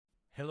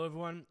Hello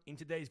everyone, in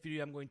today's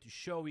video I'm going to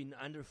show in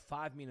under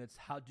 5 minutes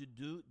how to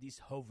do this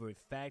hover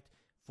effect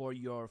for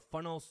your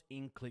funnels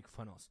in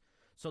Clickfunnels.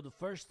 So the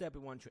first step we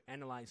want to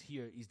analyze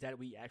here is that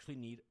we actually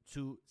need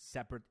two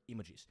separate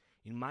images.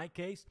 In my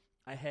case,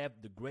 I have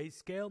the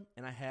grayscale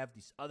and I have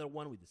this other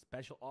one with the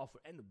special offer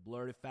and the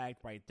blur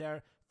effect right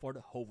there for the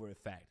hover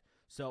effect.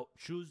 So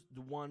choose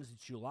the ones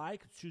that you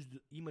like, choose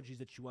the images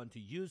that you want to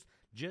use,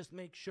 just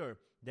make sure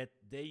that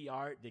they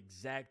are the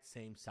exact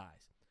same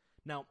size.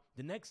 Now,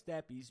 the next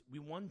step is we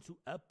want to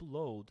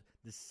upload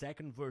the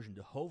second version,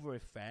 the hover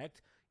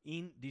effect,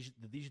 in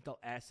the digital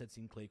assets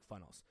in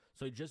Clickfunnels.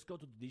 So you just go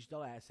to the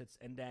digital assets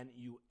and then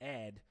you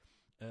add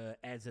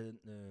as a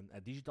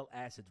digital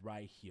asset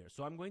right here.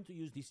 So I'm going to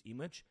use this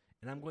image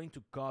and I'm going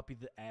to copy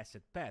the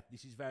asset path.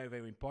 This is very,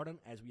 very important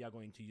as we are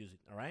going to use it,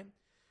 all right?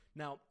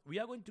 Now, we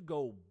are going to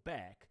go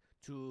back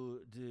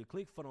to the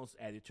Clickfunnels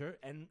editor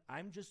and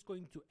I'm just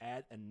going to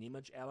add an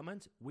image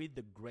element with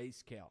the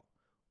grayscale.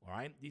 All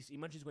right, this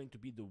image is going to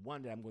be the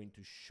one that I'm going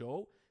to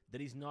show.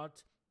 That is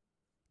not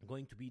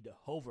going to be the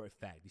hover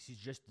effect. This is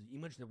just the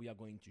image that we are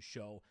going to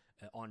show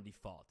on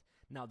default.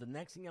 Now, the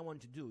next thing I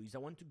want to do is I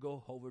want to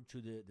go over to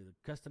the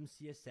custom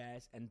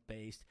CSS and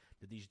paste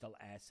the digital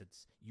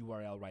assets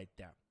URL right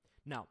there.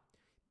 Now,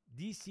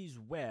 this is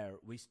where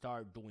we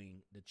start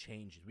doing the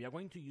changes. We are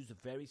going to use a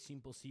very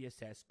simple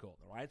CSS code,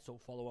 all right? So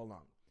follow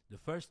along. The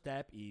first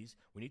step is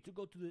we need to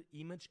go to the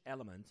image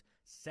element,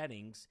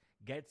 settings,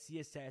 get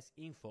CSS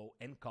info,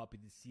 and copy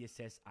the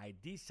CSS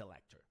ID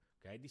selector.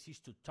 Okay, this is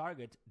to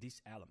target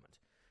this element.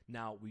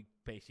 Now we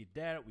paste it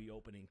there, we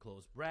open and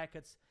close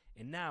brackets,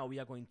 and now we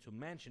are going to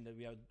mention that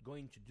we are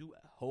going to do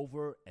a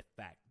hover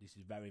effect. This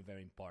is very,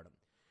 very important.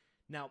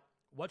 Now,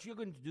 what you're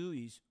going to do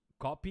is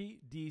copy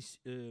this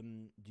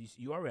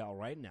URL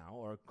right now,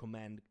 or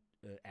Command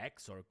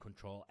X or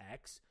Control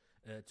X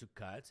to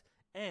cut.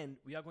 And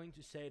we are going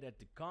to say that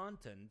the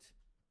content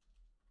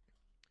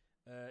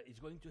is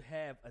going to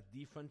have a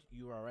different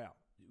URL.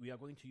 We are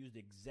going to use the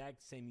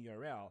exact same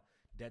URL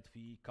that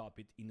we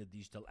copied in the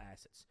digital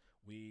assets.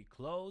 We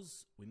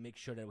close, we make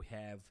sure that we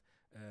have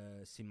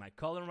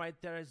semicolon right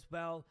there as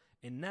well.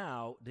 And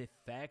now the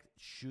effect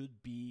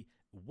should be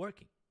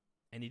working.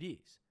 And it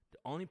is. The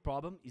only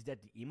problem is that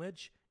the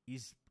image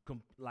is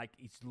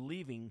it's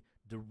leaving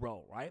the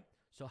row, right?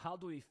 So how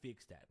do we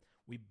fix that?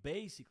 We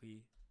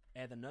basically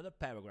add another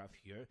paragraph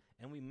here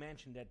and we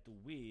mention that the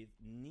width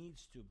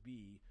needs to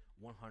be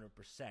 100%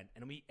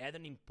 and we add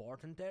an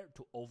important there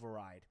to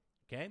override.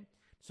 Okay,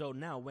 so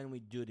now when we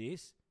do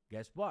this,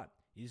 guess what?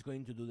 It's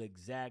going to do the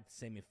exact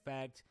same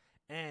effect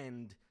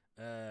and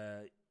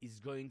is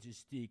going to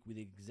stick with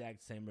the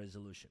exact same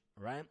resolution.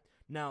 All right,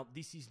 now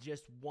this is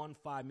just one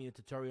 5-minute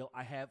tutorial.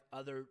 I have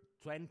other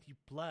 20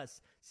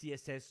 plus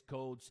CSS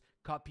codes,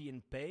 copy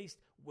and paste,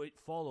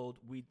 followed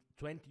with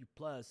 20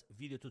 plus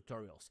video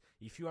tutorials.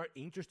 If you are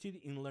interested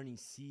in learning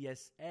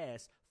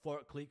CSS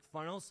for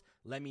Clickfunnels,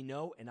 let me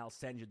know and I'll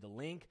send you the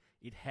link.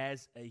 It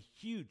has a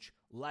huge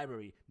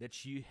library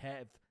that you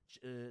have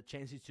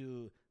chances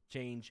to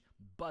change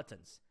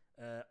buttons,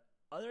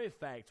 other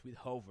effects with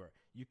hover.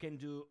 You can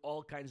do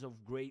all kinds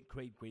of great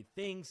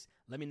things.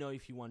 Let me know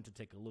if you want to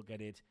take a look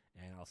at it,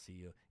 and I'll see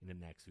you in the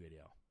next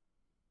video.